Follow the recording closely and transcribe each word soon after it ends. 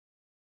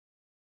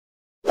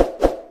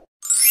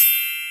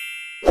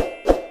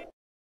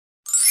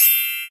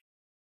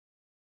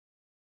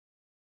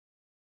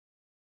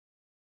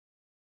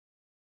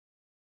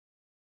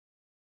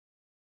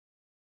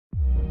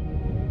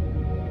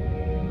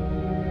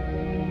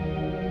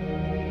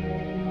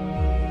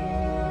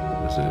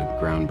was a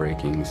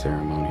groundbreaking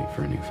ceremony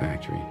for a new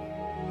factory.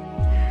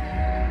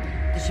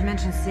 Did she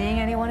mention seeing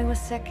anyone who was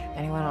sick?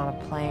 Anyone on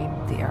a plane,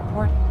 the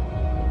airport?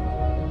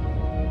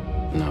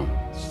 No,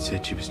 she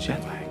said she was jet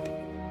lagged.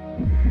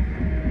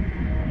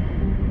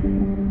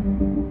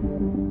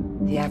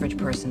 The average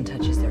person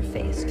touches their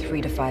face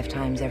 3 to 5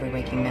 times every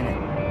waking minute.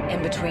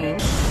 In between,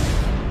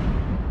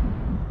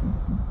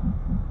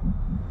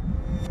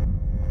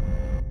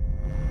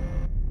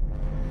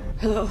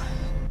 hello.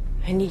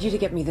 I need you to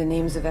get me the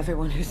names of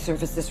everyone who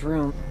serviced this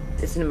room.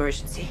 It's an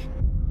emergency.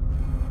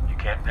 You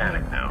can't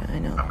panic now. I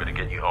know. I'm gonna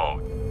get you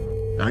home.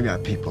 I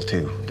got people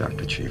too,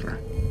 Dr. Cheever.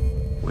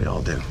 We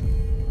all do.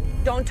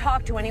 Don't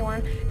talk to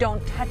anyone.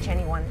 Don't touch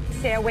anyone.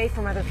 Stay away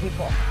from other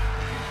people.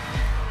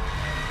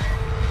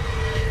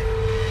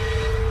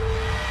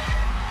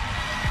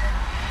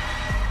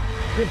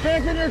 Get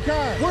back in your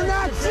car. We're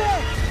not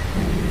sick.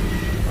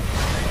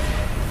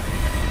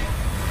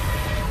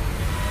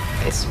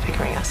 It's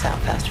figuring us out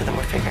faster than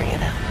we're figuring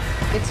it out.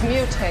 It's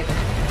mutated.